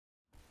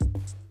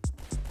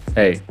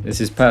Hey, this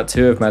is part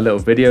 2 of my little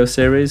video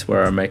series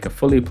where I make a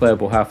fully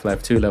playable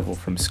Half-Life 2 level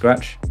from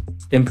scratch,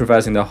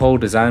 improvising the whole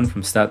design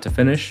from start to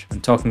finish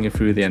and talking you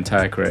through the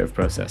entire creative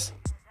process.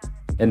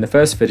 In the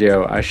first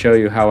video, I show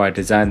you how I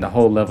designed the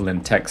whole level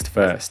in text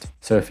first,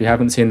 so if you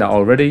haven't seen that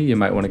already, you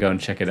might want to go and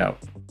check it out.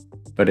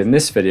 But in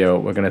this video,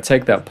 we're going to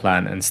take that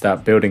plan and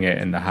start building it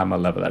in the Hammer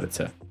level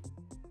editor.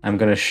 I'm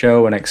going to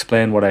show and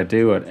explain what I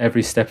do at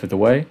every step of the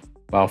way,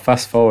 while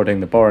fast forwarding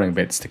the boring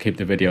bits to keep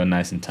the video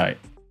nice and tight.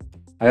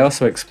 I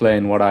also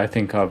explain what I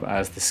think of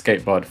as the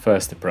skateboard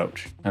first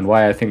approach, and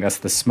why I think that's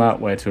the smart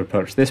way to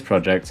approach this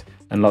project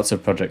and lots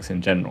of projects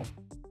in general.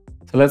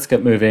 So let's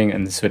get moving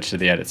and switch to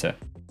the editor.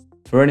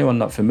 For anyone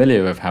not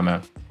familiar with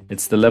Hammer,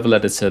 it's the level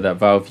editor that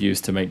Valve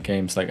used to make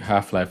games like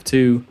Half-Life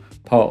 2,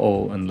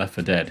 Portal and Left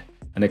 4 Dead,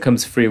 and it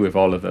comes free with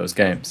all of those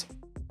games.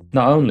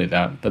 Not only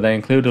that, but they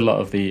include a lot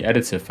of the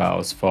editor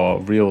files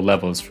for real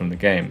levels from the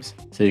games,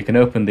 so you can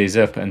open these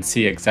up and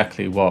see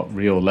exactly what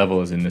real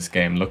levels in this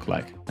game look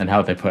like, and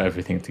how they put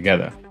everything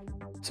together.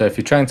 So if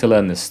you're trying to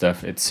learn this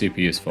stuff, it's super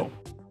useful.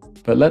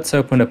 But let's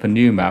open up a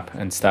new map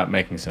and start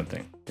making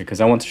something,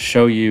 because I want to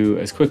show you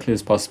as quickly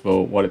as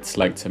possible what it's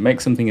like to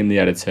make something in the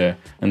editor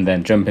and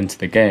then jump into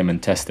the game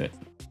and test it.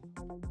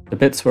 The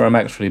bits where I'm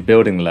actually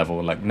building the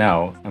level, like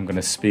now, I'm going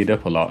to speed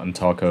up a lot and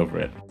talk over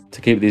it, to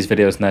keep these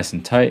videos nice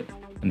and tight,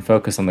 and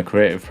focus on the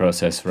creative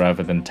process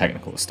rather than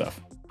technical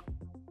stuff.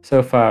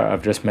 So far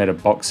I've just made a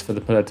box for the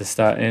pillar to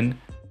start in,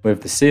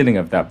 with the ceiling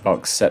of that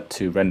box set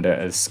to render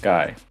as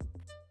sky.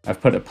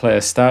 I've put a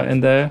player start in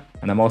there,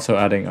 and I'm also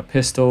adding a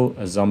pistol,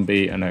 a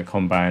zombie and a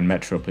combined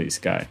Metro Police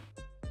guy.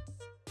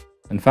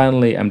 And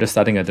finally I'm just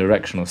adding a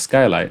directional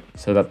skylight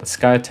so that the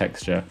sky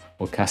texture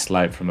will cast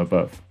light from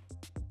above.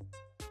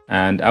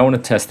 And I want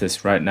to test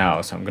this right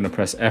now, so I'm going to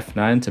press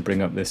F9 to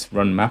bring up this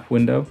run map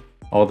window.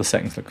 All the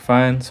settings look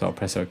fine, so I'll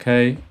press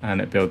OK,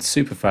 and it builds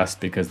super fast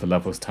because the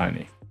level's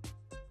tiny.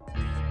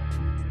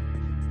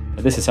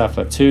 But this is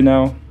Half-Life 2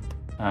 now,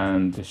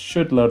 and this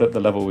should load up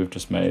the level we've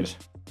just made.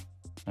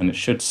 And it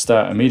should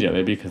start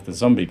immediately because the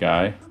zombie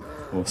guy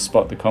will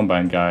spot the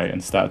combine guy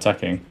and start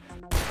attacking.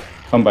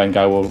 Combine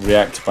guy will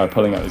react by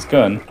pulling out his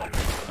gun,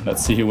 and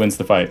let's see who wins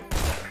the fight.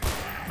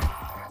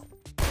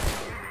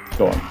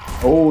 Go on.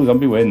 Oh,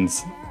 zombie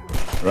wins.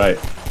 Right.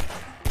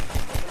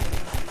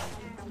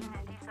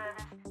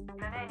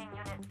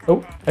 Oh,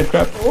 head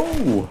crab.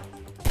 Oh!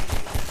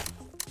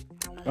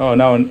 Oh,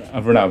 now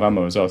I've run out of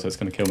ammo as well, so it's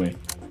going to kill me.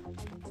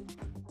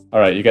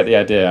 Alright, you get the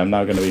idea. I'm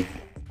now going to be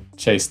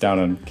chased down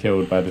and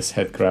killed by this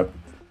head crab.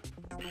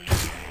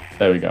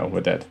 There we go,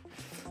 we're dead.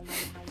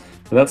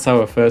 So that's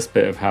our first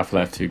bit of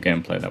Half-Life 2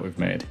 gameplay that we've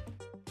made.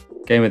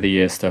 Game of the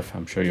year stuff,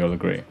 I'm sure you'll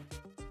agree.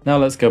 Now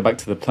let's go back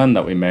to the plan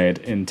that we made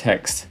in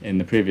text in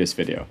the previous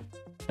video.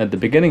 At the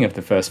beginning of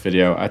the first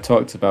video, I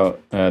talked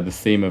about the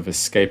theme of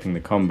escaping the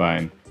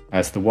Combine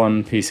as the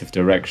one piece of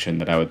direction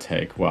that I would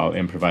take while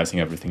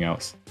improvising everything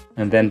else.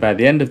 And then by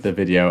the end of the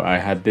video, I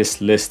had this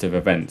list of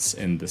events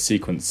in the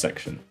sequence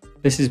section.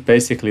 This is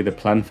basically the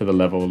plan for the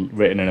level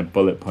written in a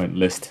bullet point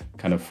list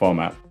kind of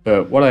format.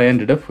 But what I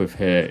ended up with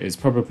here is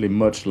probably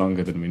much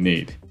longer than we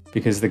need,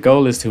 because the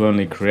goal is to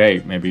only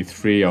create maybe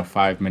 3 or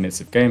 5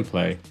 minutes of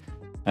gameplay,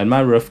 and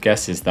my rough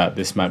guess is that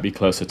this might be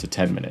closer to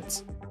 10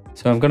 minutes.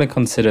 So I'm going to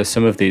consider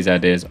some of these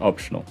ideas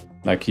optional,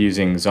 like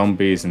using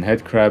zombies and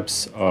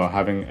headcrabs, or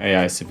having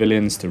AI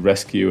civilians to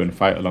rescue and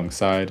fight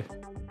alongside.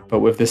 But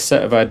with this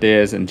set of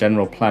ideas and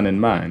general plan in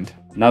mind,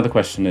 now the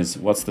question is,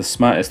 what's the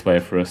smartest way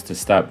for us to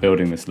start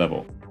building this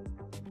level?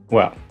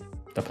 Well,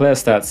 the player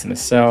starts in a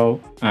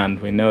cell, and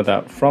we know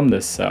that from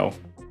this cell,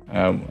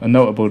 a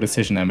notable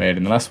decision I made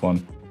in the last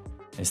one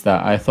is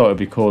that I thought it would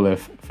be cool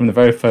if, from the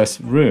very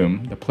first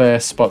room, the player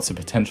spots a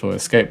potential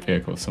escape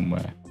vehicle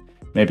somewhere,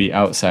 maybe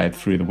outside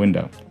through the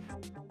window.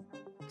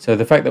 So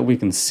the fact that we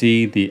can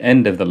see the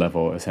end of the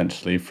level,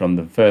 essentially, from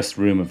the first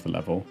room of the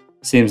level,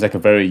 seems like a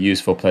very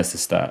useful place to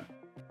start.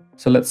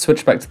 So let's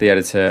switch back to the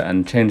editor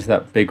and change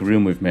that big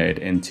room we've made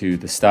into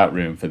the start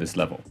room for this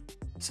level.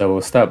 So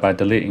we'll start by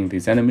deleting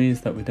these enemies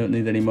that we don't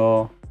need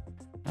anymore,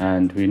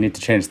 and we need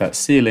to change that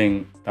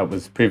ceiling that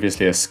was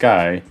previously a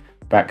sky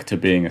back to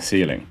being a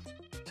ceiling.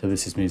 So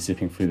this is me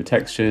zipping through the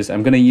textures.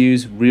 I'm going to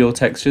use real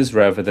textures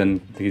rather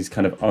than these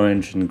kind of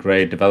orange and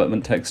grey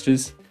development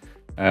textures,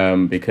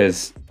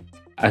 because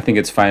I think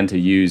it's fine to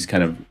use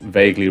kind of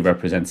vaguely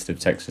representative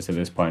textures at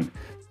this point,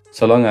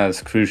 so long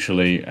as,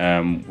 crucially,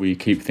 we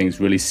keep things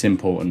really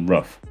simple and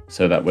rough,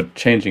 so that we're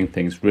changing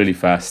things really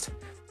fast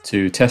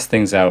to test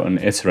things out and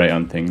iterate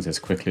on things as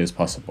quickly as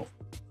possible.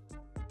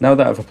 Now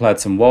that I've applied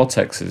some wall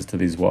textures to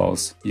these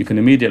walls, you can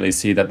immediately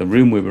see that the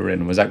room we were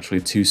in was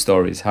actually 2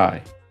 stories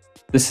high.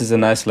 This is a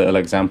nice little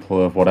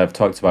example of what I've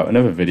talked about in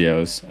other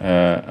videos,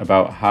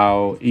 about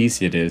how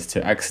easy it is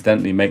to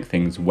accidentally make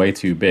things way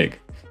too big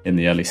in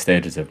the early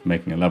stages of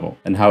making a level,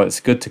 and how it's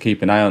good to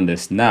keep an eye on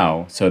this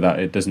now so that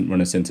it doesn't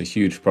run us into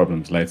huge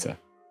problems later.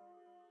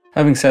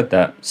 Having said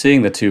that,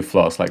 seeing the 2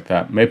 floors like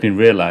that made me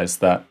realise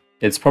that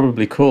it's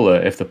probably cooler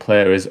if the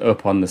player is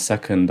up on the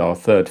 2nd or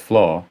 3rd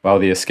floor, while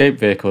the escape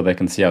vehicle they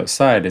can see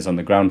outside is on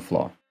the ground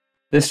floor.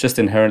 This just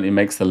inherently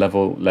makes the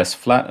level less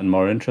flat and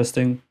more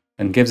interesting,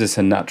 and gives us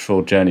a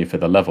natural journey for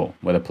the level,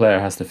 where the player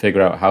has to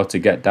figure out how to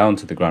get down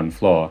to the ground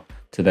floor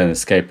to then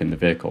escape in the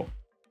vehicle.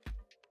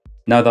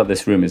 Now that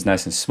this room is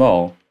nice and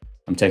small,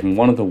 I'm taking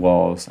one of the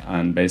walls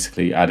and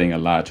basically adding a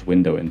large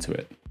window into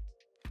it.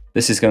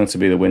 This is going to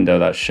be the window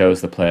that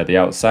shows the player the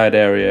outside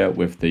area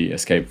with the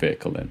escape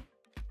vehicle in.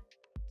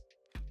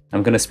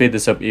 I'm going to speed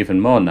this up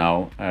even more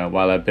now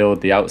while I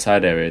build the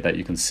outside area that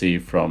you can see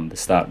from the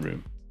start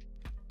room.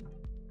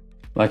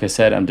 Like I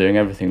said, I'm doing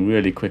everything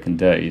really quick and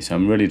dirty, so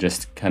I'm really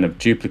just kind of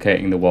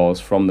duplicating the walls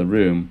from the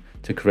room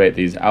to create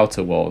these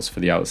outer walls for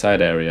the outside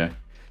area.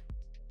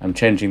 I'm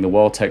changing the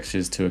wall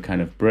textures to a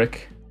kind of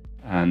brick,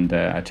 and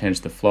I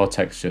changed the floor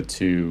texture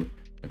to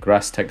a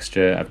grass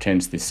texture. I've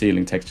changed the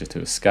ceiling texture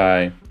to a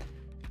sky.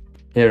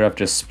 Here I've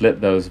just split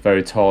those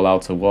very tall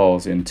outer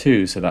walls in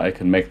two so that I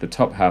can make the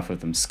top half of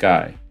them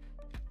sky.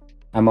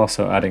 I'm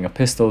also adding a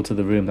pistol to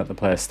the room that the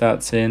player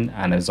starts in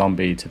and a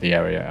zombie to the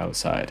area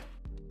outside.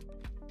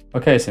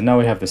 Okay, so now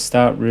we have the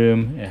start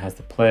room. It has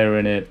the player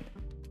in it.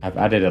 I've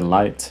added a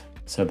light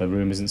so the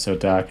room isn't so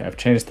dark. I've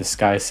changed the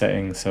sky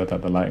settings so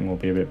that the lighting will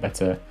be a bit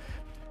better.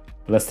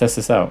 But let's test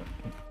this out.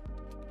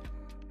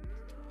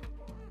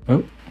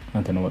 Oh,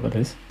 I don't know what that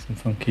is. Some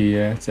funky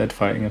Z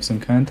fighting of some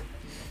kind.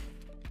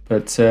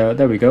 But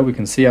there we go, we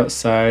can see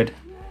outside,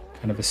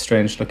 kind of a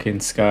strange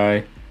looking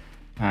sky,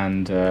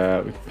 and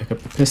we can pick up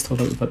the pistol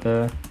that we put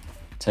there,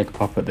 take a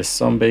pop at this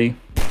zombie,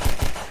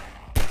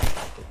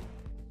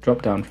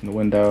 drop down from the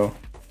window,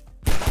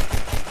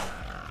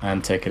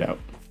 and take it out.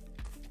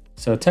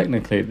 So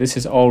technically this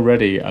is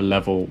already a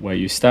level where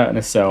you start in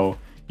a cell,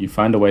 you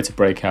find a way to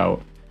break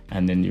out,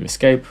 and then you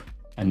escape,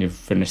 and you've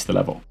finished the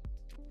level.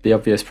 The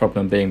obvious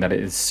problem being that it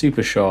is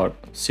super short,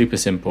 super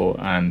simple,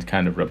 and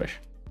kind of rubbish.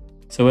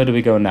 So where do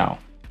we go now?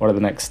 What are the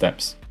next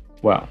steps?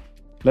 Well,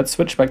 let's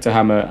switch back to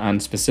Hammer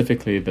and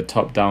specifically the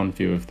top-down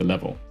view of the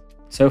level.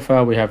 So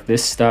far we have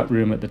this start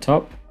room at the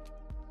top,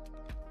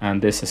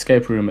 and this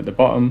escape room at the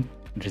bottom,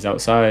 which is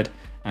outside,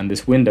 and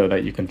this window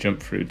that you can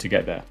jump through to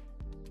get there.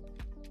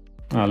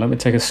 Let me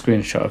take a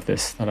screenshot of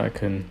this that I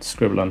can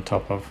scribble on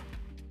top of.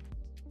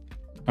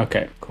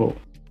 Okay, cool.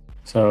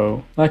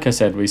 So, like I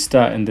said, we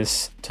start in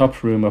this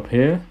top room up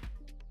here,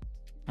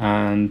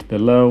 and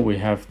below we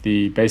have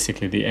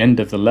basically the end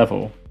of the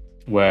level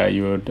where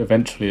you would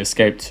eventually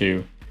escape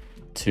to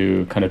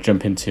kind of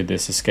jump into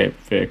this escape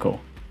vehicle.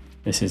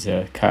 This is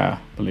a car,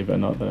 believe it or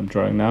not, that I'm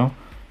drawing now.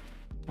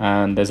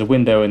 And there's a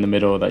window in the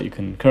middle that you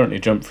can currently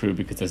jump through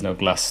because there's no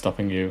glass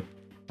stopping you.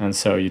 And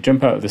so you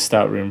jump out of the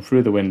start room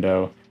through the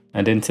window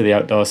and into the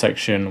outdoor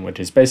section, which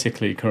is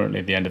basically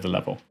currently the end of the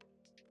level.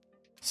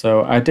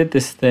 So I did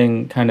this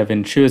thing kind of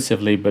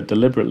intuitively but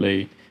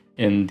deliberately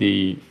in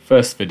the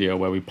first video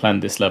where we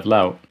planned this level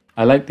out.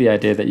 I like the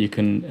idea that you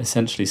can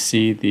essentially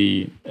see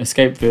the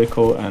escape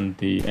vehicle and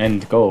the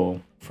end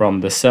goal from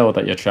the cell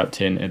that you're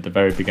trapped in at the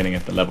very beginning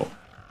of the level.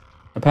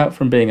 Apart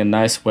from being a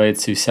nice way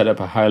to set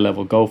up a high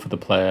level goal for the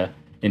player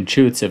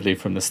intuitively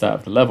from the start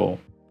of the level,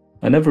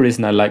 another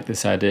reason I liked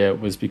this idea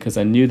was because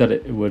I knew that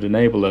it would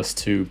enable us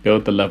to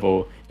build the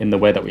level in the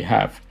way that we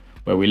have,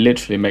 where we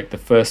literally make the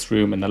first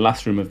room and the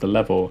last room of the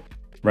level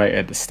right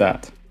at the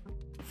start.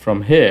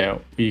 From here,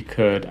 we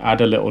could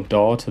add a little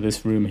door to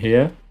this room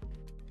here,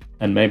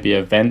 and maybe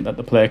a vent that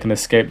the player can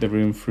escape the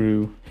room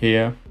through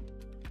here,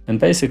 and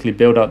basically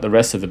build out the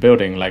rest of the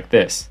building like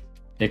this.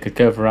 It could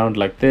curve around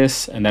like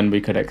this, and then we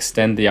could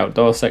extend the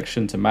outdoor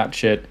section to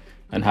match it,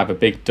 and have a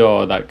big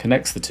door that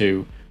connects the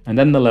two, and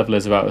then the level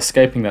is about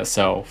escaping that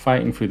cell,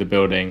 fighting through the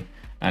building,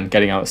 and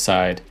getting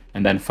outside,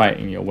 and then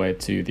fighting your way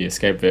to the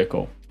escape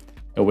vehicle.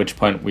 At which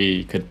point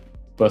we could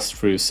bust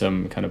through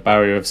some kind of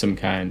barrier of some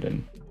kind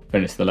and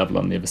finish the level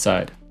on the other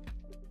side.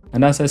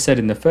 And as I said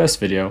in the first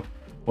video,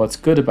 what's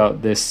good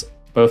about this,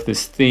 both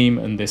this theme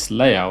and this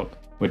layout,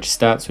 which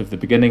starts with the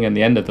beginning and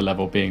the end of the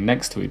level being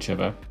next to each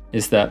other,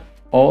 is that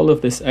all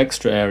of this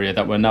extra area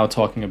that we're now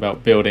talking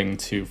about building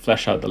to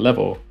flesh out the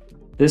level,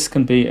 this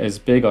can be as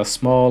big or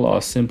small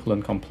or simple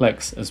and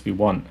complex as we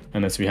want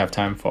and as we have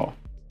time for.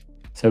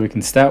 So we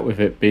can start with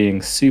it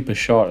being super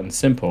short and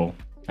simple,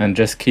 and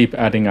just keep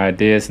adding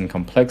ideas and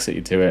complexity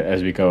to it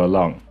as we go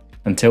along,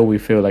 until we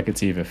feel like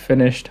it's either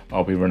finished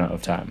or we run out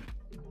of time.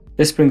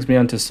 This brings me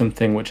on to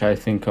something which I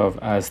think of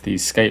as the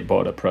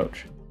skateboard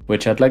approach,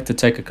 which I'd like to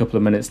take a couple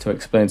of minutes to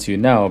explain to you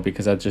now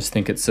because I just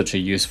think it's such a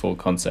useful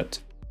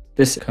concept.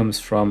 This comes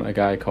from a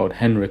guy called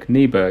Henrik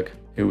Kniberg,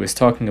 who was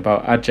talking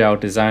about agile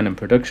design and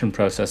production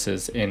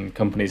processes in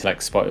companies like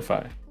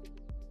Spotify.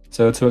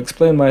 So to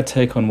explain my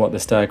take on what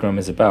this diagram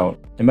is about,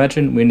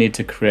 imagine we need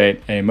to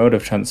create a mode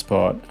of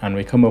transport and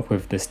we come up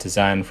with this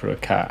design for a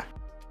car.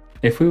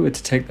 If we were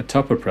to take the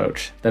top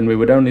approach, then we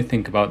would only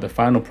think about the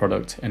final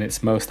product in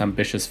its most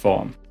ambitious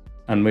form,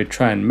 and we'd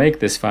try and make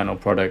this final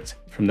product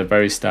from the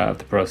very start of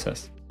the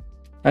process.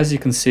 As you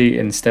can see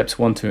in steps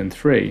 1, 2 and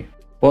 3,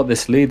 what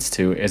this leads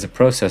to is a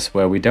process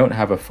where we don't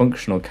have a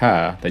functional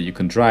car that you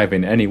can drive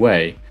in any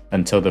way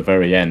until the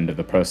very end of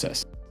the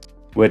process.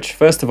 Which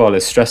first of all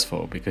is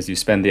stressful because you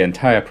spend the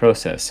entire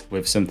process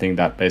with something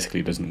that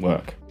basically doesn't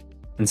work.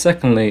 And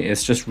secondly,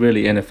 it's just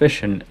really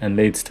inefficient and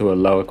leads to a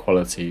lower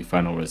quality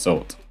final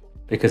result.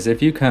 Because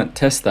if you can't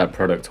test that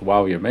product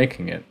while you're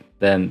making it,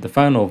 then the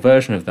final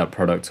version of that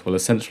product will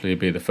essentially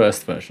be the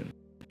first version.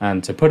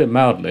 And to put it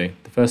mildly,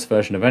 the first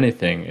version of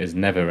anything is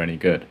never any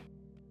good.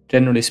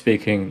 Generally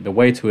speaking, the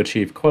way to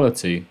achieve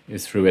quality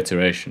is through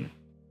iteration.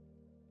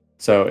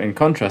 So in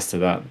contrast to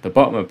that, the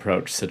bottom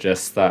approach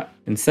suggests that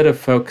instead of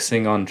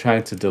focusing on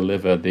trying to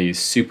deliver the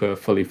super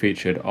fully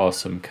featured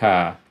awesome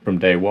car from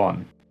day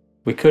one,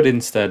 we could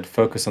instead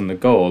focus on the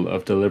goal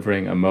of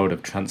delivering a mode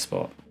of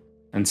transport,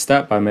 and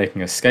start by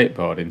making a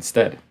skateboard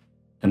instead.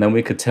 And then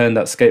we could turn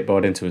that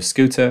skateboard into a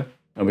scooter,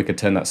 and we could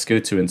turn that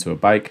scooter into a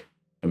bike,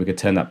 and we could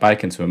turn that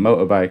bike into a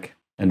motorbike,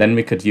 and then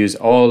we could use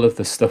all of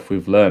the stuff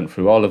we've learned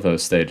through all of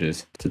those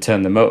stages to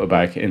turn the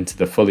motorbike into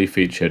the fully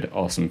featured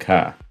awesome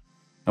car.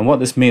 And what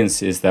this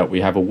means is that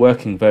we have a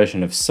working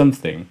version of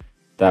something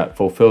that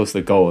fulfills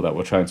the goal that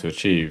we're trying to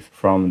achieve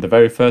from the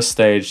very first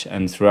stage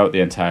and throughout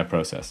the entire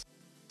process.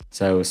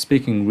 So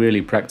speaking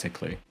really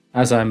practically,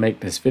 as I make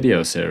this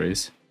video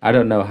series, I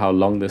don't know how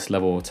long this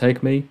level will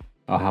take me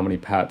or how many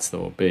parts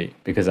there will be,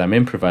 because I'm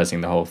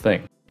improvising the whole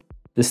thing.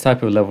 This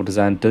type of level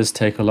design does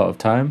take a lot of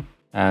time,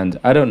 and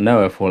I don't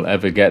know if we'll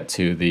ever get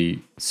to the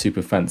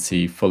super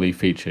fancy, fully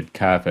featured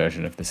car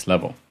version of this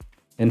level.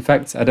 In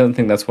fact, I don't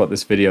think that's what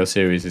this video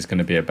series is going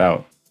to be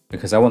about,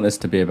 because I want this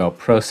to be about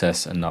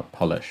process and not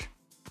polish.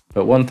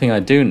 But one thing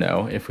I do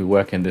know, if we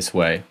work in this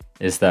way,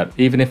 is that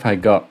even if I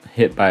got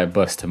hit by a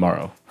bus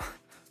tomorrow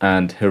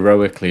and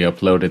heroically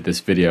uploaded this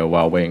video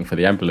while waiting for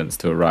the ambulance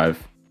to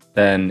arrive,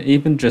 then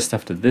even just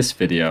after this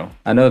video,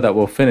 I know that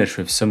we'll finish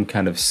with some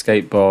kind of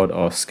skateboard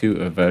or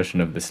scooter version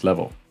of this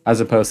level,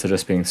 as opposed to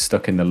just being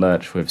stuck in the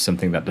lurch with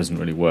something that doesn't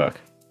really work.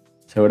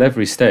 So at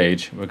every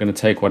stage, we're going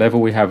to take whatever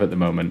we have at the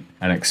moment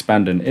and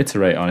expand and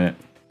iterate on it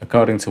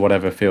according to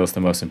whatever feels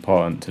the most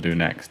important to do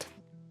next.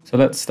 So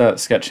let's start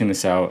sketching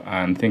this out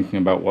and thinking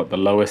about what the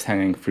lowest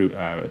hanging fruit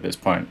are at this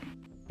point.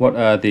 What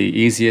are the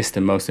easiest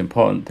and most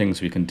important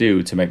things we can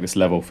do to make this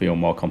level feel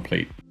more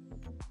complete?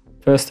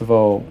 First of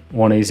all,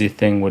 one easy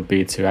thing would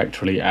be to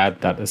actually add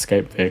that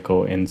escape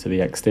vehicle into the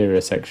exterior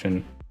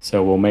section.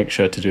 So we'll make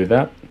sure to do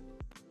that.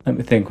 Let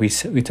me think, we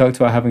talked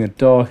about having a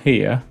door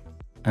here,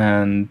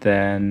 and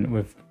then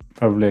with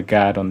probably a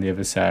guard on the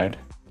other side.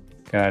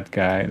 Guard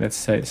guy, let's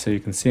say, so you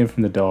can see him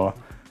from the door.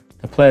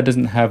 The player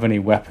doesn't have any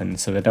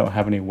weapons, so they don't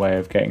have any way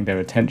of getting their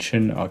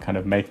attention or kind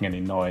of making any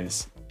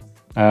noise.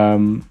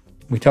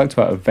 We talked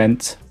about a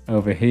vent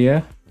over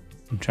here.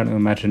 I'm trying to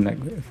imagine, like,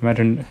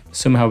 imagine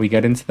somehow we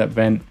get into that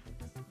vent,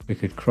 we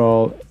could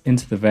crawl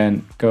into the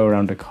vent, go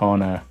around a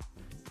corner,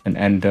 and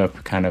end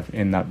up kind of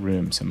in that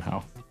room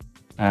somehow.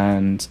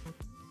 And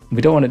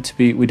we don't want it to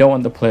be, we don't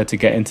want the player to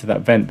get into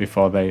that vent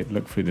before they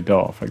look through the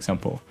door, for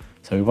example.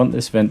 So we want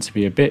this vent to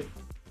be a bit,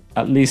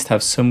 at least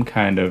have some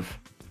kind of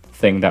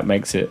thing that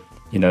makes it,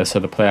 you know, so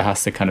the player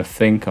has to kind of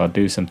think or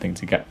do something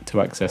to get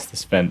to access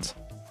this vent.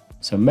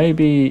 So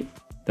maybe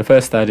the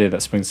first idea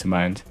that springs to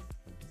mind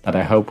that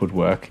I hope would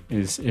work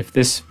is if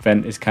this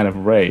vent is kind of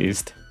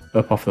raised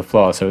up off the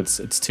floor, so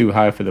it's too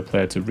high for the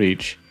player to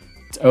reach.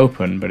 It's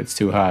open, but it's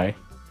too high.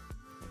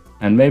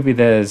 And maybe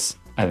there's,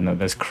 I don't know,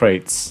 there's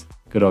crates,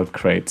 good old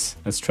crates.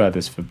 Let's try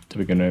this to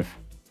begin with.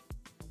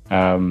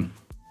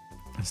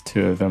 There's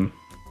two of them.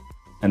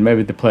 And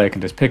maybe the player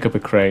can just pick up a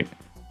crate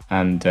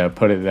and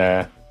put it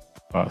there,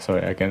 oh,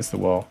 sorry, against the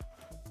wall.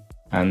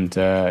 And,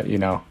 you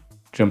know,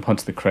 jump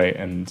onto the crate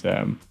and,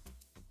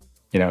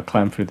 you know,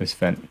 climb through this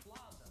vent.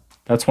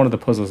 That's one of the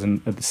puzzles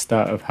at the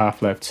start of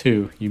Half-Life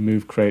 2. You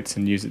move crates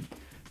and use it,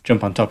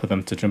 jump on top of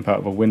them to jump out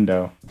of a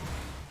window.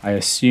 I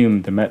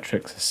assume the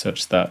metrics are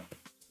such that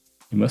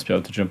you must be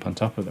able to jump on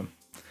top of them.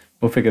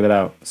 We'll figure that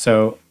out.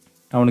 So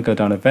I want to go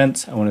down a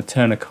vent. I want to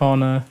turn a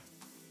corner.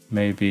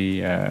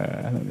 Maybe,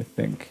 let me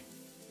think.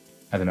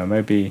 I don't know,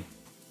 maybe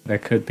there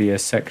could be a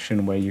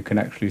section where you can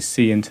actually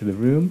see into the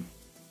room.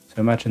 So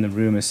imagine the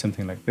room is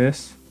something like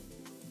this.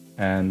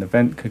 And the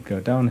vent could go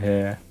down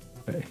here.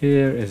 But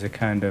here is a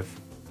kind of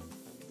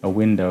a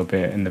window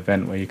bit in the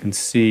vent where you can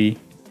see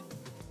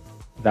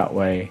that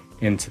way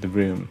into the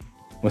room.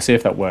 We'll see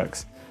if that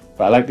works.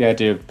 But I like the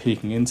idea of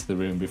peeking into the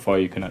room before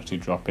you can actually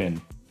drop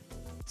in.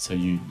 So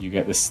you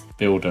get this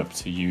build up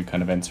to you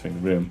kind of entering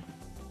the room.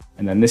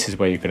 And then this is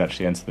where you could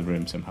actually enter the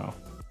room somehow.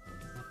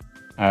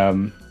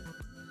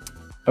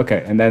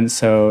 Okay, and then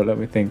so let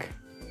me think.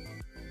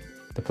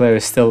 The player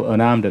is still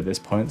unarmed at this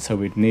point, so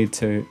we'd need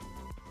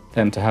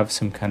them to have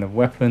some kind of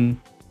weapon.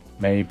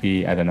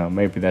 Maybe, I don't know,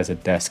 maybe there's a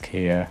desk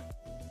here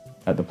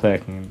that the player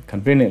can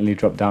conveniently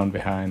drop down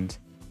behind,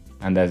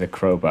 and there's a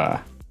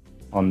crowbar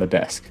on the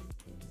desk,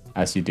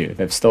 as you do.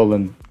 They've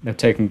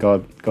taken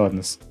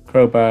Gordon's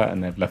crowbar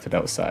and they've left it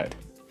outside.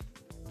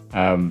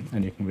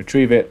 And you can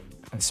retrieve it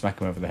and smack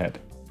him over the head.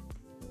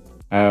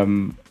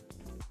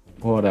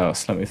 What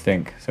else? Let me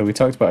think. So we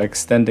talked about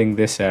extending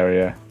this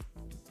area.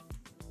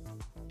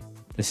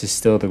 This is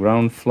still the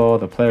ground floor.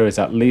 The player is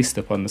at least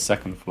up on the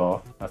second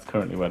floor. That's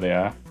currently where they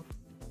are.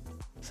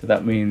 So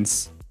that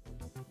means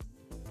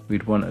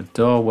we'd want a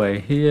doorway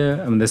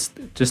here. I mean, this,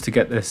 just to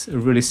get this, a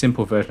really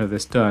simple version of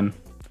this done,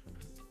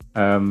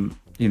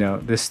 you know,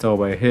 this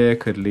doorway here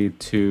could lead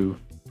to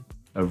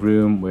a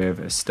room with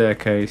a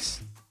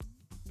staircase.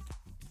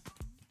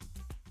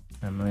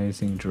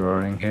 Amazing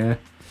drawing here.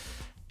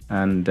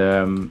 And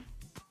then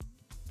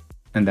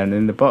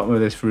in the bottom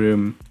of this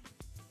room,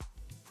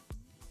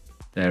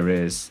 there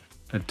is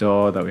a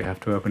door that we have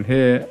to open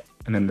here,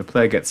 and then the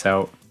player gets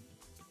out,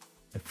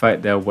 they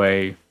fight their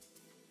way.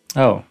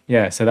 Oh,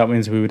 yeah, so that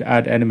means we would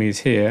add enemies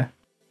here.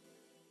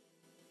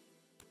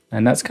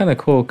 And that's kind of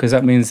cool, because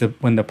that means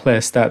that when the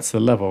player starts the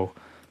level,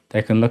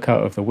 they can look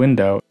out of the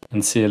window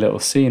and see a little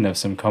scene of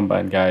some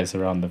combat guys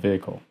around the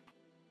vehicle.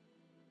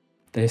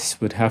 This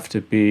would have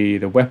to be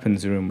the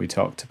weapons room we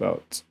talked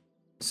about.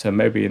 So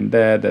maybe in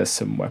there, there's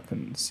some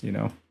weapons, you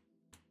know.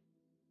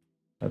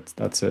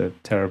 That's a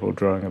terrible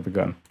drawing of a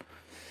gun.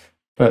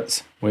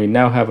 But we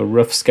now have a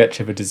rough sketch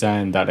of a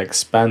design that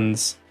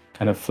expands,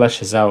 kind of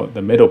fleshes out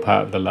the middle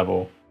part of the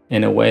level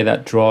in a way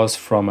that draws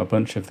from a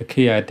bunch of the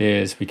key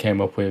ideas we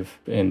came up with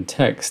in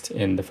text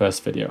in the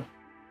first video.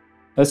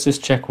 Let's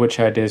just check which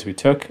ideas we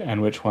took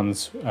and which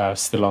ones are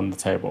still on the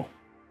table.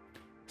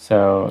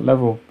 So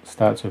level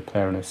starts with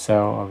player in a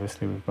cell,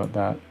 obviously we've got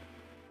that.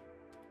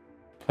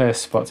 Player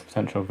spots a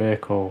potential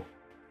vehicle,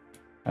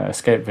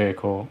 escape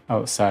vehicle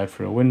outside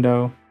through a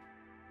window.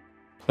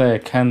 Player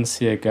can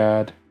see a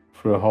guard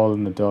through a hole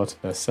in the door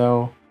to their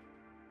cell.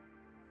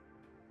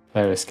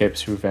 Player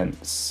escapes through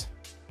vents.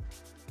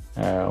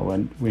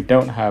 When we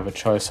don't have a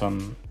choice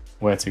on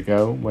where to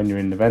go when you're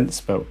in the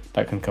vents, but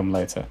that can come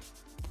later.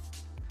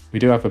 We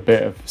do have a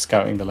bit of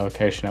scouting the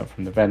location out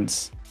from the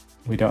vents.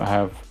 We don't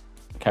have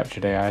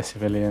captured AI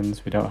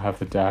civilians, we don't have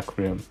the dark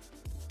room.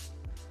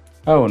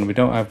 Oh, and we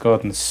don't have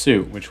Gordon's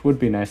suit, which would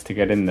be nice to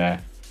get in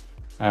there,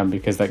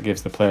 because that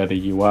gives the player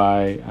the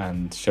UI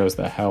and shows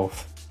their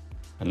health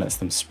and lets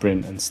them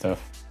sprint and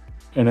stuff.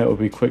 And it will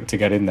be quick to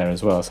get in there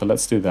as well, so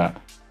let's do that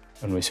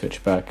when we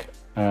switch back.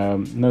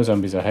 No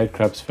zombies or head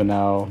crabs for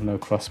now, no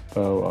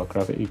crossbow or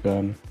gravity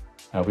gun.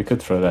 We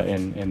could throw that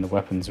in the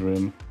weapons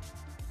room.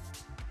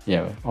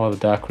 Yeah, all the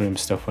dark room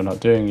stuff we're not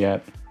doing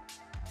yet.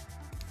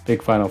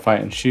 Big final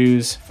fight in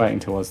shoes, fighting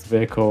towards the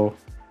vehicle.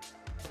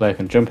 Player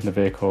can jump in the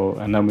vehicle,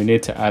 and then we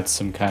need to add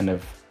some kind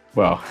of,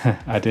 well,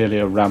 ideally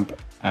a ramp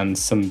and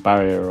some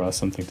barrier or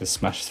something to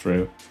smash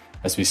through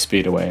as we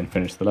speed away and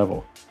finish the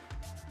level.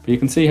 But you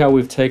can see how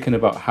we've taken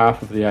about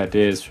half of the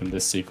ideas from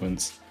this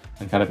sequence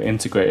and kind of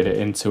integrated it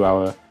into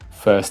our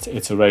first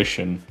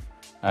iteration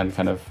and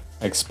kind of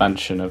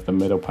expansion of the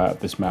middle part of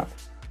this map.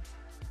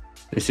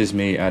 This is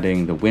me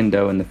adding the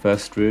window in the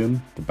first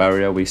room, the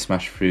barrier we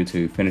smashed through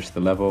to finish the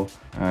level,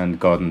 and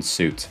Gordon's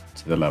suit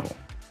to the level.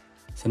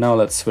 So now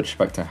let's switch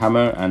back to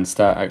Hammer and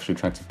start actually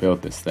trying to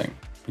build this thing.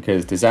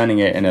 Because designing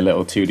it in a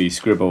little 2D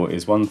scribble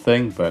is one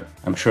thing, but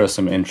I'm sure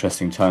some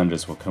interesting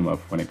challenges will come up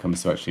when it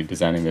comes to actually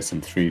designing this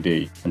in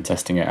 3D and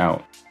testing it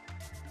out.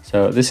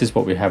 So this is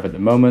what we have at the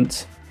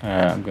moment.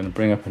 I'm going to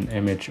bring up an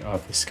image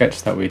of the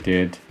sketch that we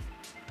did,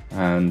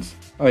 and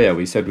oh yeah,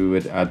 we said we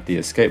would add the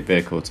escape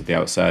vehicle to the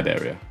outside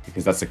area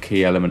because that's a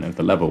key element of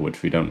the level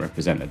which we don't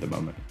represent at the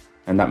moment,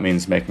 and that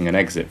means making an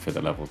exit for the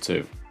level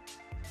too.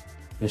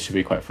 This should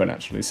be quite fun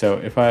actually. So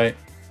if I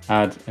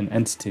add an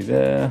entity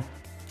there,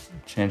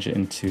 change it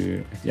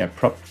into, yeah,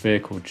 prop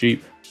vehicle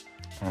Jeep,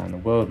 and the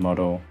world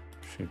model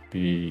should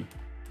be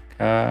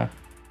car,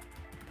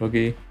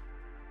 buggy,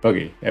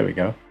 there we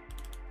go.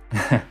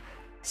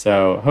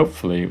 So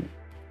hopefully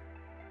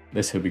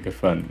this will be good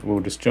fun. We'll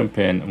just jump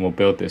in and we'll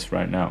build this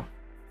right now.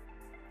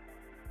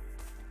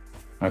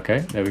 Okay,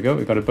 there we go,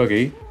 we've got a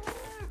buggy.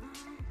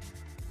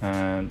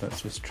 And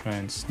let's just try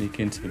and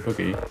sneak into the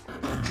buggy.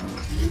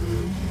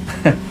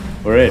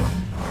 We're in.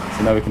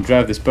 So now we can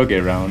drive this buggy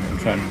around and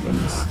try and run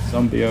this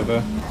zombie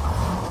over.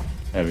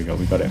 There we go,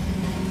 we got it.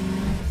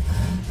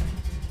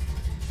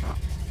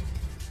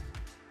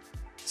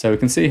 So we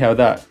can see how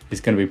that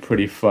is going to be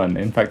pretty fun.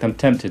 In fact, I'm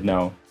tempted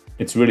now.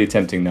 It's really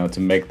tempting now to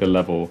make the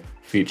level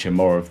feature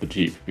more of the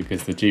Jeep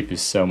because the Jeep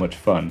is so much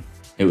fun.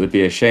 It would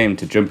be a shame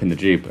to jump in the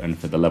Jeep and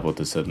for the level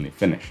to suddenly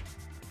finish.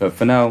 But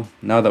for now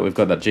that we've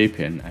got that Jeep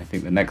in, I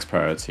think the next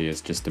priority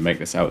is just to make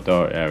this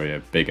outdoor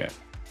area bigger.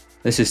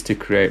 This is to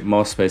create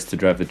more space to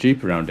drive the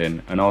Jeep around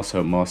in, and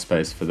also more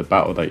space for the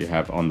battle that you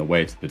have on the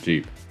way to the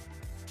Jeep.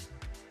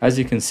 As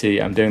you can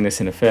see, I'm doing this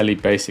in a fairly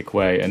basic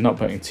way and not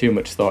putting too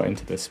much thought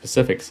into the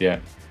specifics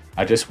yet.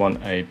 I just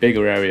want a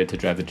bigger area to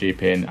drive the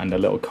Jeep in and a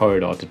little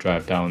corridor to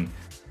drive down.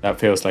 That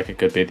feels like it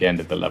could be the end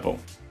of the level.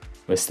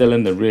 We're still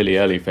in the really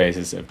early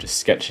phases of just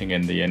sketching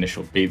in the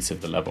initial beats of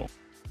the level.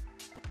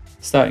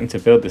 Starting to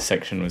build this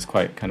section was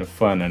quite kind of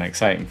fun and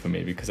exciting for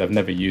me because I've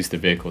never used the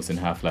vehicles in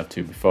Half-Life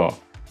 2 before.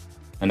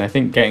 And I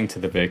think getting to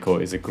the vehicle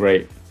is a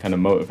great kind of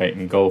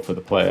motivating goal for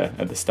the player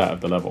at the start of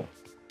the level.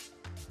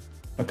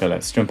 Okay,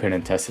 let's jump in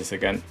and test this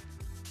again.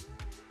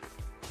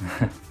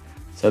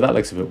 So that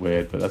looks a bit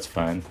weird, but that's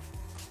fine.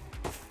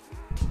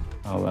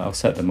 I'll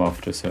set them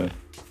off just so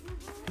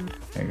I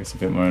think it's a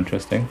bit more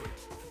interesting.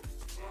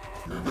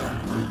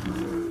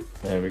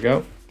 There we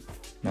go.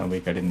 Now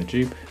we get in the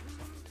Jeep.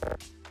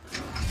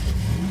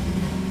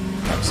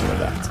 Have some of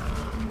that.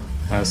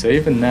 So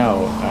even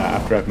now,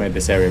 after I've made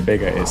this area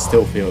bigger, it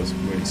still feels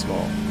really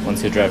small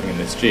once you're driving in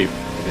this Jeep,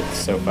 because it's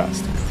so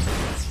fast.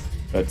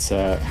 But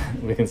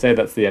we can say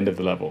that's the end of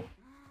the level.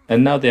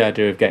 And now the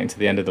idea of getting to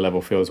the end of the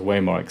level feels way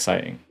more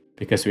exciting,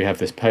 because we have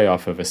this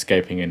payoff of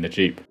escaping in the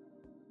Jeep.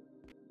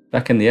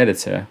 Back in the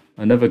editor,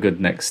 another good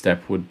next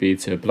step would be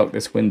to block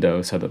this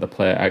window so that the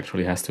player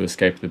actually has to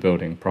escape the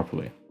building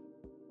properly.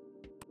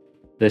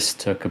 This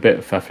took a bit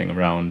of faffing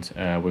around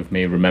with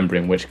me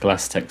remembering which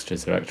glass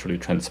textures are actually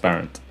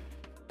transparent,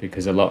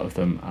 because a lot of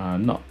them are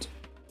not.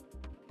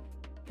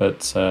 But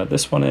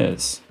this one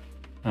is,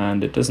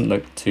 and it doesn't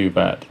look too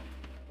bad.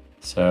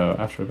 So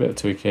after a bit of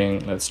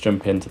tweaking, let's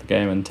jump into the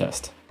game and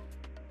test.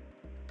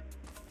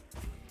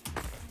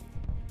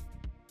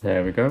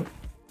 There we go.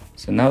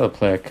 So now the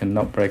player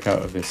cannot break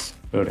out of this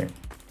building.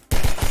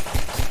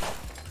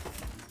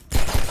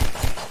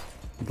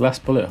 The glass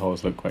bullet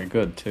holes look quite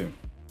good too.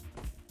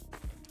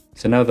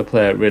 So now the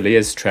player really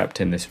is trapped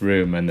in this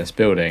room and this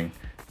building,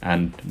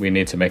 and we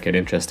need to make it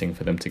interesting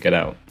for them to get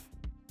out.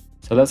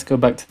 So let's go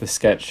back to the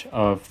sketch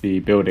of the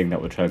building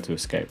that we're trying to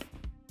escape.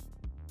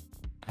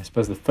 I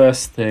suppose the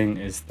first thing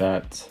is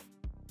that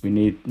we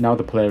need, now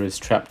the player is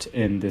trapped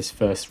in this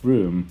first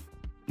room,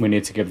 we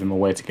need to give them a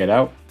way to get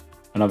out,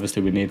 and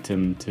obviously we need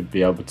them to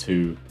be able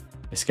to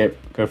escape,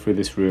 go through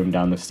this room,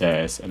 down the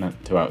stairs, and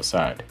to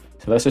outside.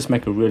 So let's just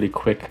make a really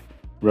quick,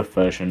 rough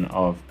version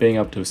of being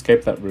able to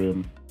escape that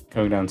room,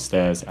 going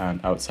downstairs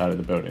and outside of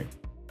the building.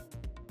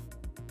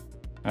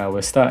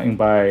 We're starting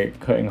by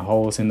cutting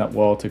holes in that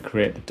wall to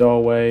create the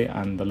doorway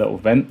and the little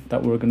vent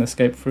that we're going to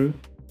escape through.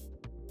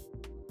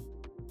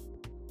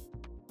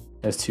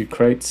 There's 2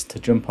 crates to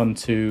jump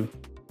onto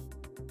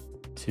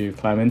to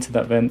climb into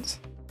that vent.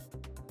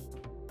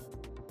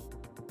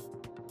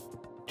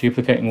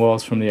 Duplicating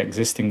walls from the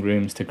existing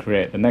rooms to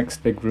create the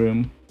next big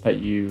room that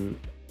you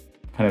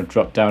kind of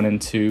drop down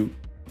into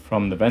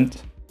from the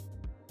vent.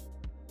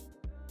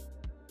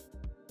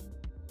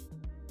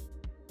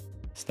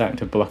 Starting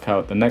to block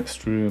out the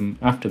next room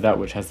after that,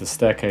 which has the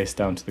staircase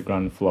down to the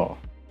ground floor.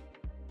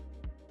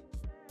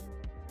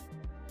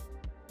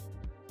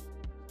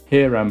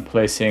 Here I'm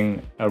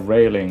placing a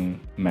railing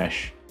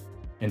mesh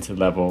into the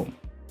level.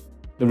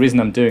 The reason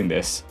I'm doing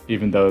this,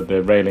 even though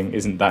the railing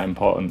isn't that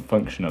important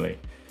functionally,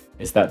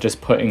 is that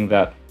just putting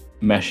that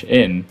mesh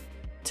in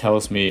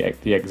tells me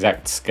the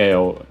exact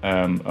scale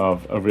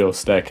of a real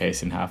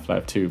staircase in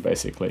Half-Life 2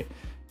 basically.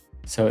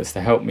 So it's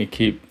to help me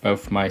keep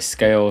both my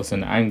scales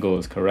and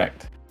angles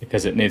correct,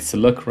 because it needs to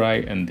look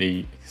right and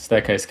the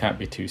staircase can't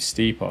be too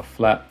steep or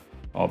flat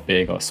or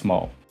big or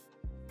small.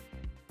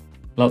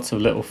 Lots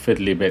of little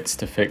fiddly bits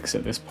to fix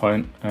at this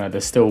point.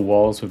 There's still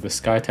walls with the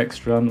sky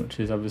texture on, which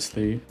is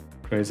obviously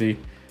crazy.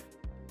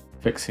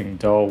 Fixing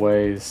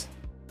doorways,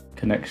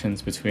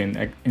 connections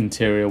between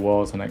interior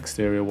walls and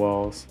exterior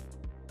walls.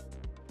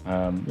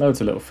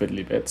 Loads of little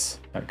fiddly bits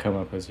that come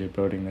up as you're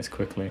building this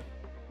quickly.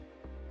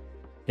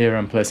 Here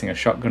I'm placing a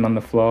shotgun on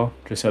the floor,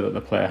 just so that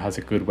the player has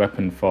a good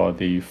weapon for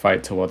the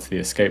fight towards the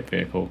escape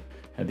vehicle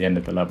at the end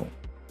of the level.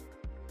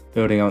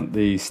 Building on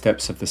the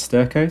steps of the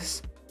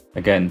staircase.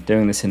 Again,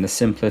 doing this in the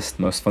simplest,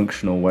 most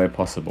functional way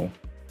possible.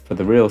 For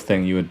the real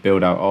thing, you would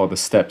build out all the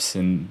steps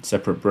in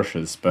separate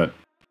brushes, but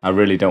I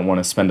really don't want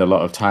to spend a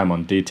lot of time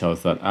on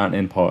details that aren't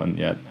important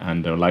yet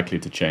and are likely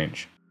to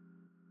change.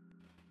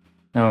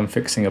 Now I'm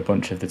fixing a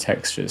bunch of the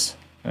textures.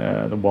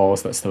 The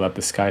walls that still have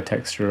the sky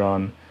texture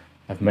on.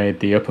 I've made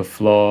the upper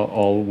floor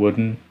all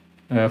wooden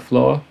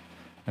floor,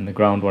 and the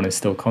ground one is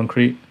still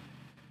concrete.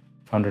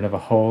 Found another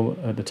hole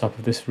at the top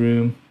of this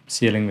room,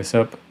 sealing this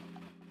up.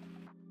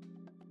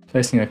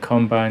 Placing a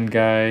combine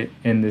guy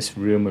in this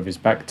room with his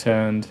back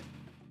turned,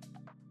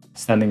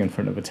 standing in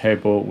front of a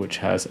table which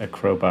has a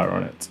crowbar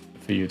on it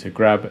for you to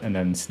grab and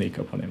then sneak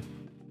up on him.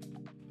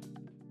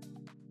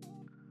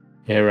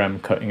 Here I'm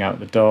cutting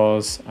out the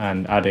doors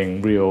and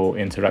adding real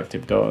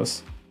interactive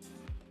doors,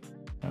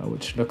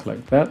 which look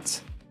like that.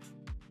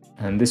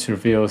 And this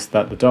reveals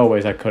that the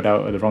doorways I cut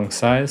out are the wrong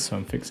size, so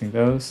I'm fixing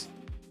those.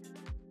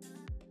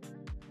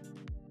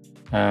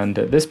 And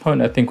at this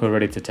point I think we're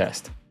ready to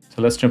test.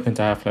 So let's jump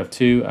into Half-Life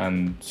 2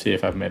 and see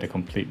if I've made a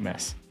complete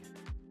mess.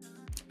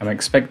 I'm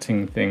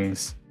expecting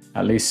things,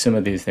 at least some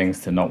of these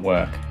things, to not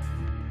work,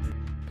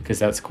 because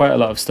that's quite a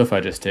lot of stuff I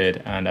just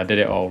did, and I did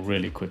it all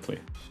really quickly.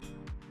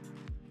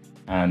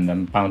 And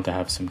I'm bound to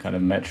have some kind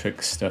of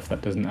metric stuff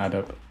that doesn't add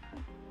up.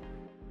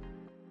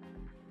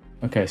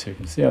 Okay, so you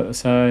can see out the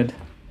side.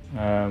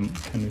 Can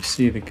we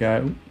see the guy?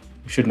 Ooh,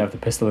 we shouldn't have the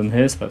pistol in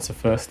here, so that's the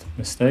first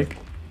mistake.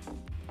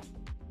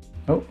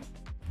 Oh,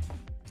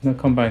 there's no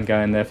combine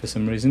guy in there for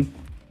some reason.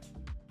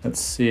 Let's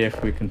see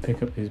if we can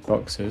pick up these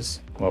boxes.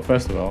 Well,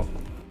 first of all,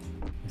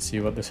 let's see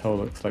what this hole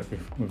looks like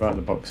without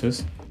the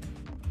boxes.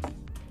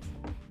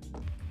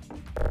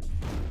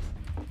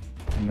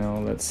 Now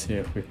let's see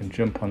if we can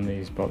jump on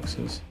these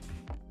boxes.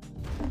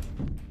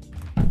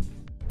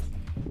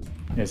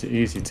 Is it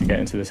easy to get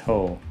into this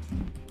hole?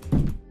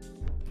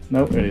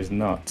 Nope, it is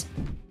not.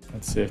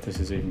 Let's see if this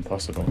is even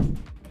possible.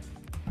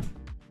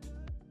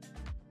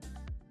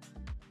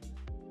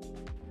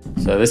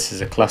 So this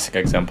is a classic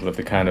example of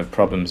the kind of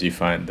problems you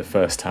find the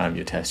first time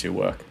you test your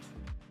work.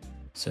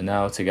 So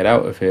now to get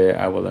out of here,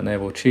 I will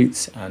enable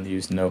cheats and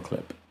use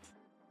noclip.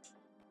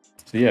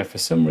 So yeah, for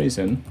some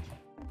reason,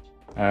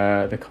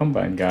 the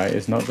combine guy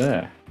is not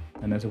there,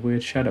 and there's a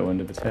weird shadow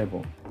under the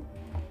table.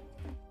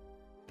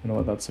 Don't know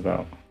what that's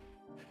about.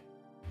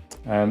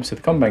 So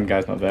the combine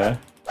guy's not there.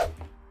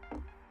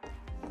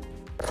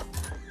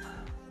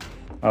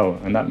 Oh,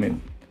 and that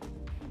means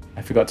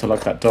I forgot to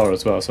lock that door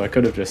as well, so I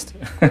could have just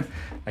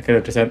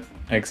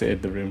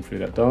exited the room through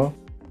that door.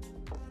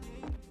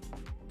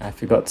 I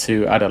forgot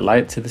to add a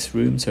light to this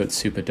room so it's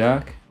super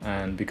dark,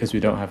 and because we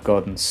don't have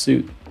Gordon's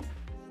suit,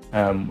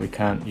 we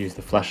can't use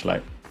the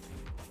flashlight.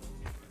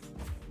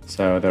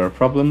 So there are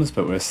problems,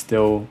 but we're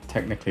still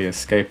technically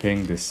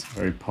escaping this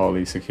very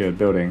poorly secured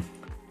building,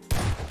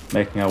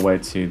 making our way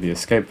to the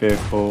escape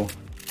vehicle,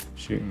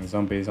 shooting the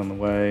zombies on the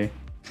way,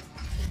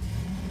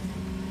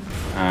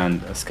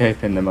 and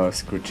escape in the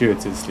most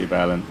gratuitously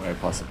violent way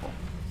possible.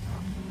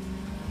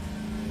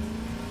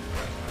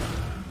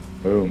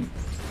 Boom.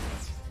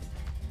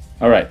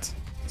 Alright,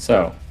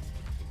 so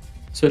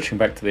switching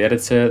back to the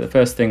editor, the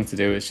first thing to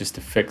do is just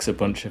to fix a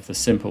bunch of the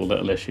simple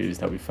little issues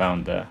that we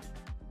found there.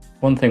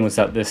 One thing was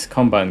that this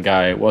combine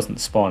guy wasn't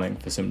spawning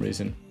for some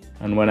reason,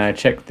 and when I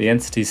checked the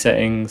entity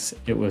settings,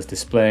 it was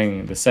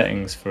displaying the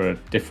settings for a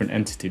different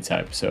entity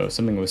type, so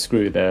something was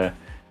screwed there.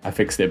 I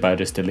fixed it by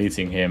just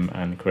deleting him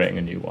and creating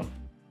a new one.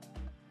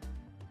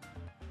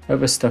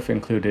 Other stuff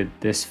included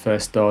this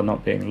first door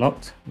not being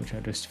locked, which I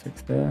just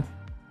fixed there.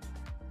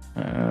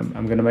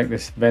 I'm going to make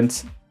this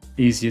vent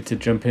easier to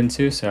jump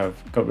into, so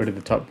I've got rid of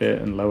the top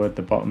bit and lowered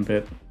the bottom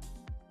bit.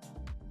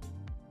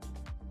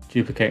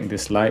 Duplicating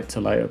this light to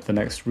light up the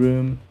next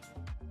room.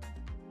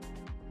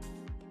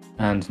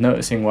 And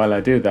noticing while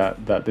I do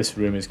that this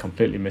room is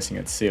completely missing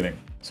its ceiling.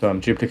 So I'm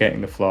duplicating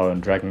the floor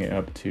and dragging it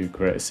up to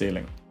create a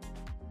ceiling.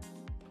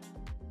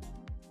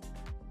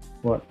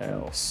 What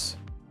else?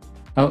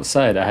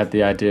 Outside I had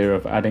the idea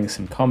of adding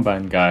some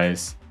combine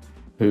guys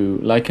who,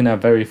 like in our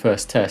very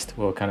first test,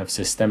 will kind of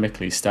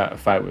systemically start a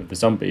fight with the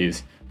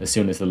zombies as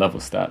soon as the level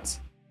starts.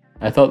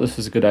 I thought this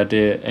was a good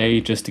idea,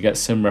 A, just to get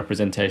some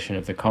representation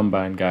of the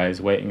combine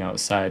guys waiting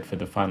outside for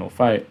the final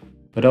fight,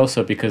 but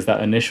also because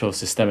that initial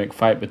systemic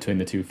fight between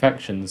the two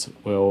factions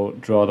will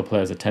draw the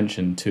player's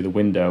attention to the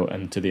window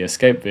and to the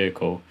escape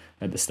vehicle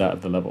at the start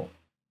of the level.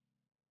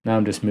 Now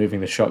I'm just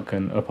moving the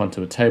shotgun up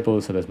onto a table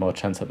so there's more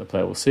chance that the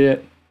player will see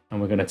it, and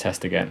we're going to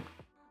test again.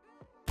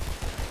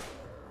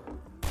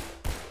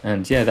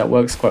 And yeah, that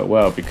works quite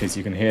well because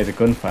you can hear the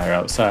gunfire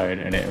outside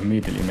and it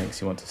immediately makes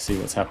you want to see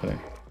what's happening.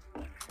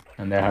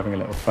 And they're having a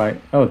little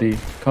fight. Oh, the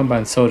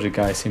combined soldier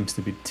guy seems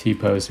to be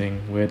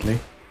T-posing weirdly.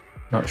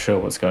 Not sure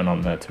what's going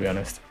on there, to be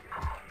honest.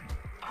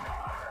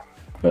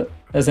 But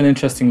there's an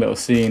interesting little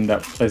scene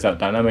that plays out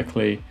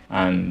dynamically,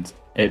 and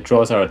it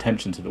draws our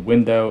attention to the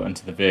window and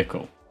to the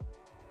vehicle.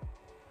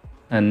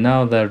 And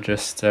now they're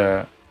just...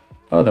 oh,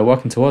 they're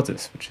walking towards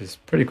us, which is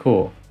pretty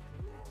cool.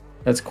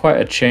 That's quite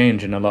a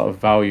change in a lot of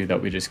value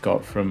that we just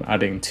got from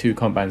adding 2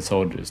 combined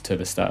soldiers to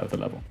the start of the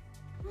level.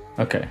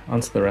 Okay, on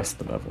to the rest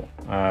of the level.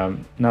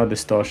 Now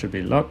this door should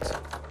be locked.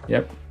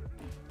 Yep.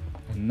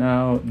 And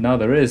now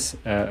there is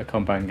a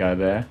combine guy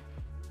there,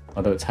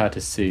 although it's hard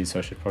to see, so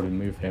I should probably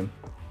move him.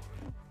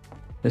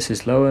 This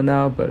is lower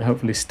now, but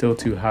hopefully still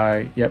too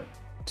high. Yep,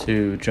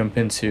 to jump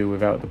into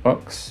without the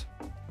box.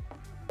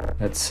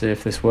 Let's see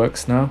if this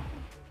works now.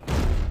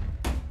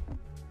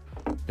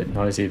 Bit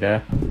noisy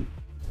there.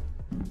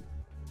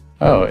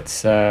 Oh, it's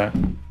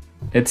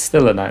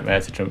still a nightmare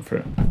to jump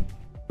through.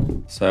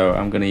 So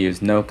I'm going to use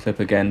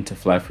noclip again to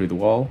fly through the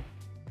wall.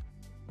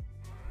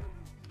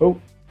 Oh,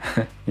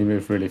 he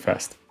moved really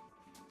fast.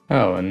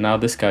 Oh, and now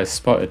this guy's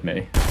spotted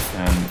me.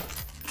 And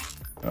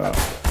oh.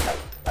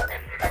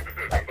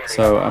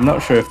 So I'm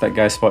not sure if that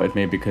guy spotted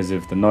me because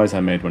of the noise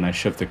I made when I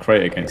shoved the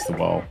crate against the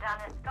wall.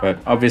 But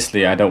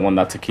obviously I don't want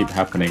that to keep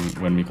happening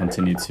when we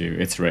continue to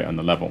iterate on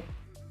the level.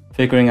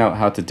 Figuring out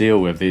how to deal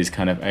with these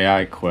kind of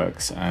AI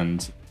quirks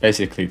and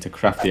basically to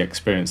craft the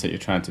experience that you're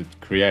trying to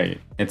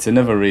create. It's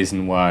another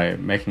reason why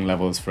making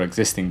levels for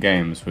existing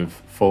games with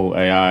full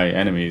AI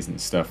enemies and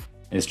stuff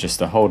is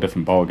just a whole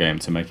different ballgame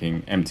to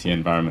making empty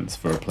environments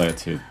for a player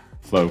to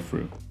flow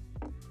through.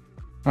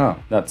 Oh,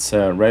 that's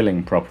a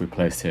railing prop we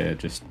placed here,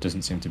 just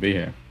doesn't seem to be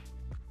here.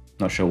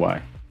 Not sure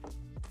why.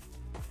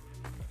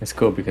 It's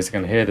cool because I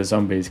can hear the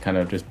zombies kind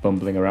of just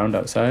bumbling around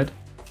outside.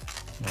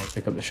 I'll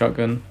pick up the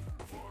shotgun.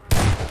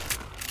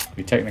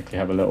 We technically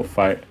have a little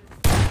fight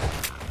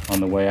on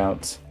the way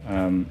out,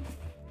 and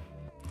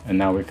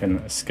now we can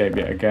escape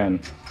it again.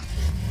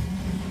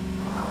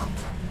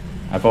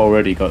 I've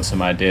already got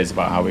some ideas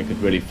about how we could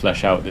really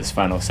flesh out this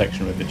final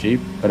section with the Jeep,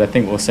 but I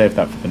think we'll save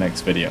that for the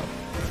next video.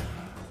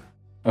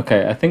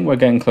 Okay, I think we're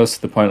getting close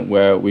to the point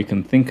where we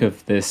can think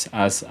of this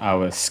as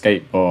our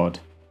skateboard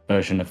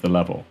version of the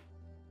level.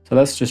 So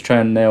let's just try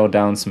and nail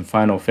down some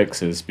final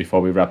fixes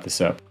before we wrap this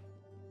up.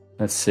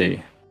 Let's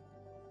see.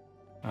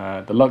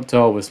 The locked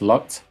door was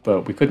locked,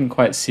 but we couldn't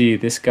quite see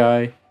this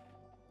guy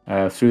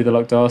through the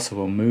locked door, so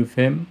we'll move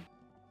him.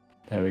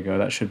 There we go,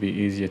 that should be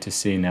easier to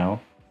see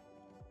now.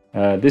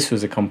 This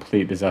was a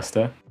complete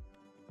disaster.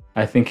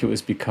 I think it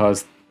was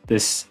because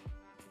this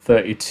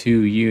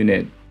 32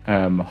 unit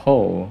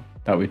hole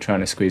that we're trying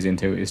to squeeze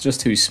into is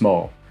just too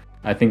small.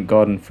 I think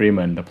Gordon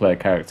Freeman, the player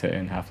character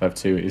in Half-Life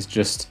 2, is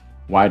just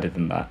wider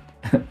than that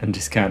and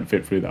just can't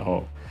fit through that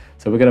hole.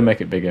 So we're going to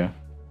make it bigger,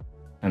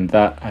 and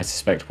that, I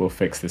suspect, will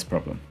fix this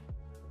problem.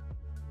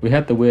 We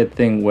had the weird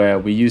thing where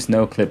we used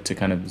NoClip to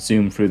kind of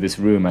zoom through this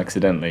room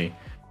accidentally,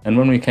 and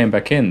when we came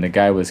back in, the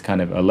guy was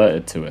kind of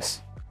alerted to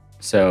us.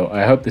 So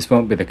I hope this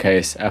won't be the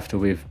case after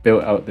we've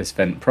built out this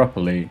vent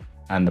properly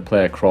and the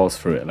player crawls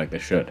through it like they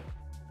should.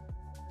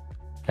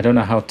 I don't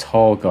know how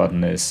tall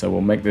Gordon is, so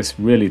we'll make this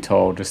really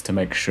tall just to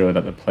make sure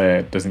that the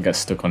player doesn't get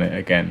stuck on it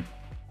again.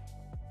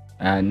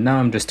 And now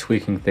I'm just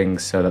tweaking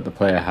things so that the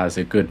player has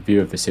a good view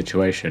of the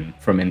situation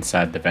from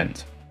inside the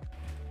vent.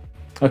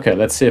 Okay,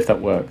 let's see if that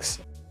works.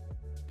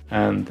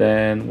 And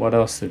then what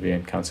else did we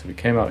encounter? We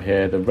came out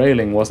here, the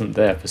railing wasn't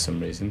there for some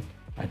reason.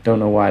 I don't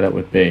know why that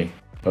would be,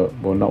 but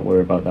we'll not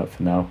worry about that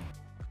for now.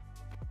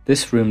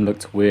 This room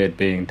looked weird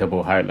being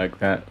double height like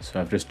that,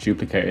 so I've just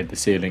duplicated the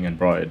ceiling and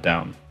brought it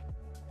down.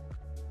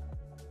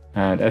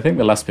 And I think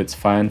the last bit's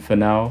fine for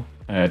now,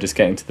 just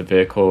getting to the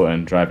vehicle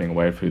and driving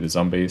away through the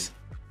zombies.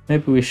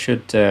 Maybe we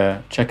should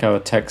check our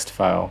text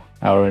file,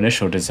 our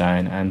initial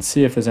design, and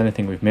see if there's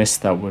anything we've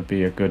missed that would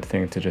be a good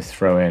thing to just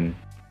throw in.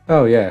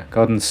 Oh yeah,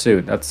 Gordon's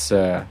suit, that's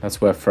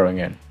worth throwing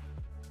in.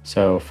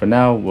 So for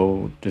now,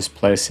 we'll just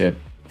place it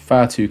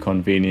far too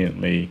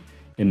conveniently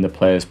in the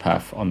player's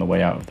path on the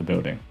way out of the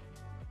building,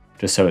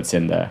 just so it's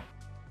in there.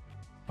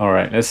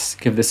 Alright, let's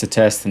give this a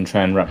test and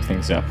try and wrap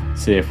things up,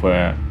 see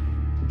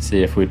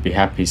if we'd be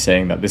happy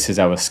saying that this is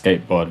our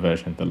skateboard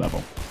version of the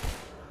level.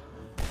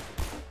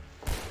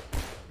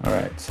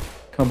 Alright,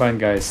 Combine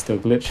guys still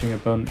glitching a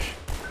bunch.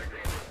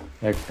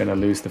 They're gonna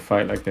lose the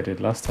fight like they did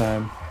last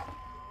time.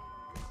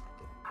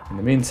 In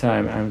the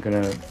meantime, I'm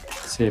gonna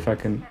see if I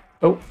can...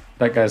 Oh,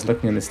 that guy's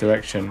looking in this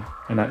direction,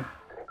 and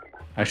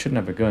I shouldn't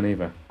have a gun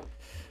either.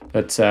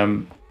 But,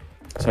 so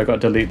I got to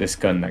delete this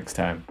gun next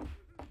time.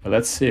 But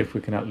let's see if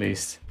we can at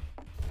least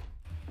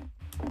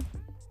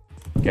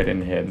get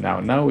in here now.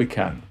 Now we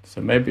can.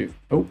 So maybe...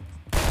 Oh.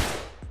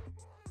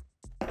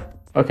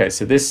 Okay,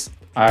 so this...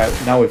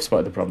 now we've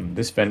spotted the problem.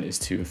 This vent is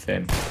too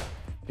thin.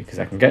 Because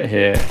I can get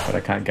here, but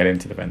I can't get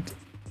into the vent.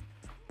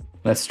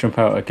 Let's jump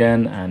out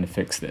again and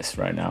fix this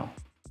right now.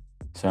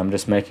 So I'm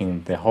just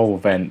making the whole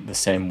vent the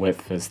same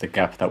width as the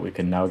gap that we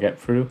can now get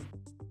through.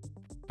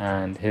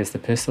 And here's the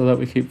pistol that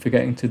we keep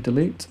forgetting to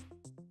delete.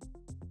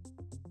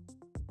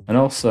 And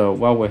also,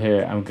 while we're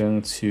here, I'm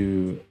going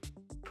to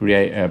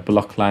create a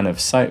block line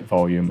of sight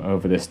volume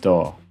over this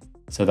door,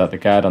 so that the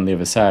guard on the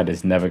other side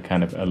is never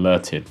kind of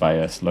alerted by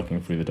us looking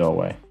through the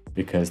doorway,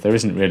 because there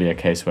isn't really a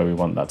case where we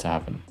want that to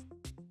happen.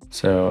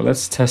 So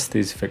let's test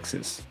these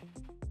fixes.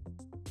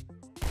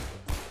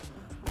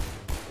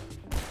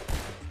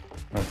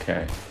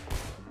 Okay.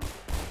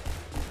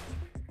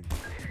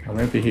 Or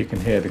maybe he can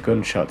hear the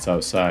gunshots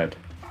outside.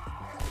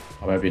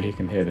 Or maybe he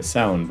can hear the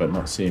sound but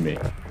not see me.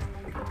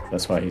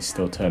 That's why he's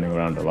still turning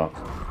around a lot.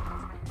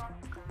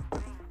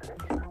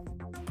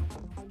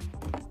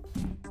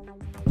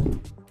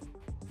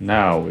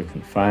 Now we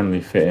can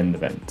finally fit in the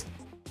vent.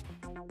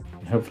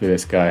 And hopefully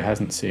this guy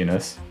hasn't seen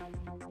us.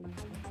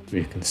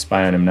 We can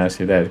spy on him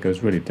nicely there. It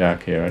goes really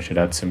dark here. I should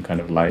add some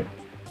kind of light.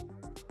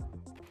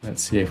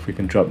 Let's see if we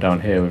can drop down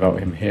here without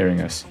him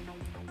hearing us.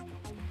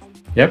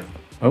 Yep.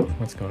 Oh,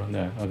 what's going on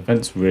there? Oh, the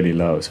vent's really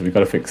low, so we've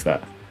got to fix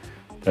that.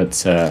 But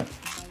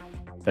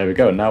there we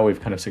go. Now we've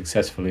kind of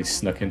successfully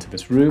snuck into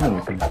this room and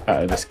we can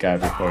batter this guy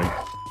before he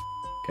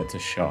gets a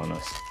shot on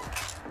us.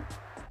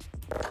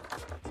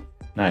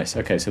 Nice.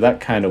 Okay, so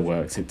that kind of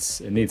works.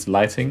 It needs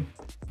lighting,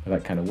 but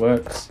that kind of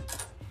works.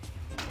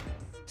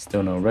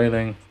 Still no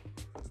railing.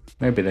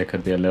 Maybe there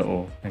could be a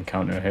little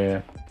encounter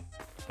here.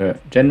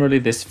 But generally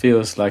this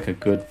feels like a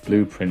good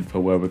blueprint for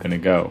where we're going to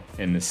go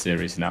in this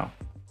series now.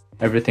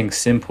 Everything's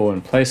simple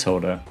and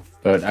placeholder,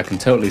 but I can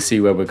totally see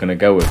where we're going to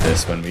go with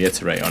this when we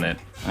iterate on it.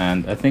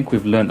 And I think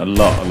we've learned a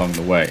lot along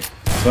the way.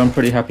 So I'm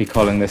pretty happy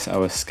calling this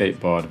our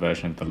skateboard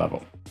version of the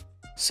level.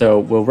 So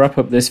we'll wrap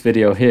up this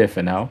video here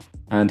for now,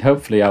 and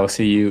hopefully I'll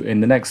see you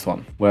in the next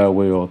one, where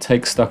we will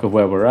take stock of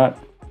where we're at,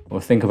 we'll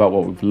think about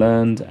what we've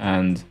learned,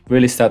 and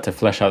really start to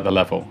flesh out the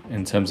level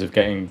in terms of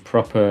getting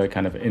proper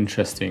kind of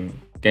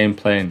interesting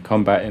gameplay and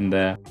combat in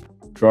there,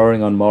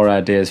 drawing on more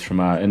ideas from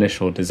our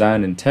initial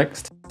design and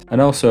text, and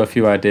also a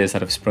few ideas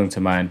that have sprung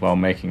to mind while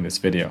making this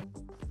video.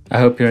 I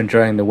hope you're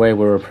enjoying the way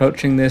we're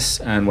approaching this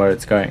and where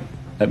it's going.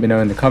 Let me know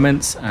in the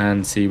comments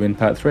and see you in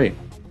part 3.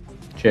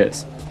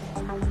 Cheers.